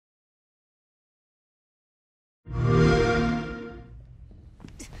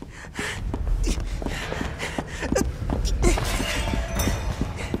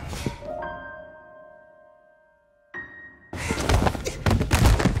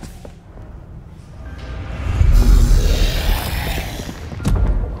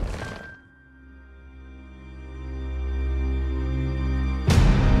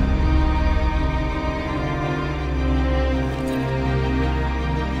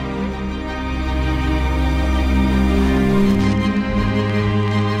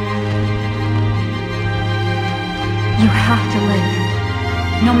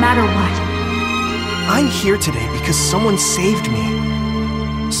here today because someone saved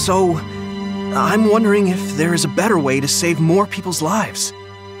me. So, I'm wondering if there is a better way to save more people's lives.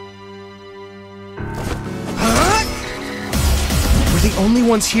 We're the only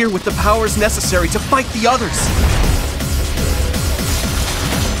ones here with the powers necessary to fight the others.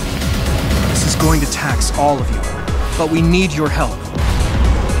 This is going to tax all of you, but we need your help.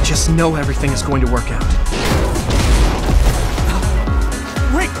 Just know everything is going to work out.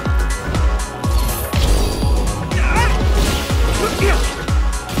 Wait!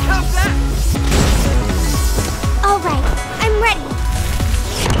 How's that? All right, I'm ready.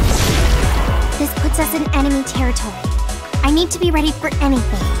 This puts us in enemy territory. I need to be ready for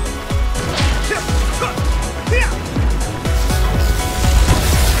anything.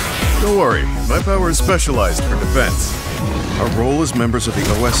 Don't worry, my power is specialized for defense. Our role as members of the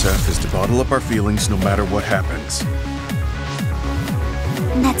OSF is to bottle up our feelings no matter what happens.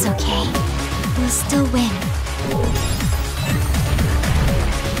 That's okay. We'll still win.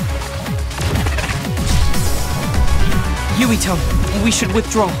 Yuito, we should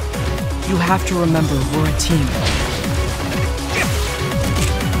withdraw. You have to remember we're a team.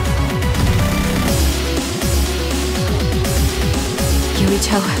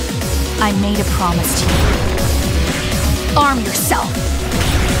 Yuito, I made a promise to you. Arm yourself!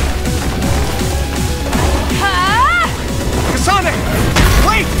 Kasane!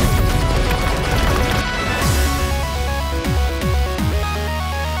 Wait!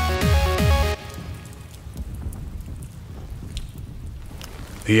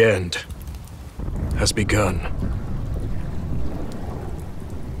 The end has begun.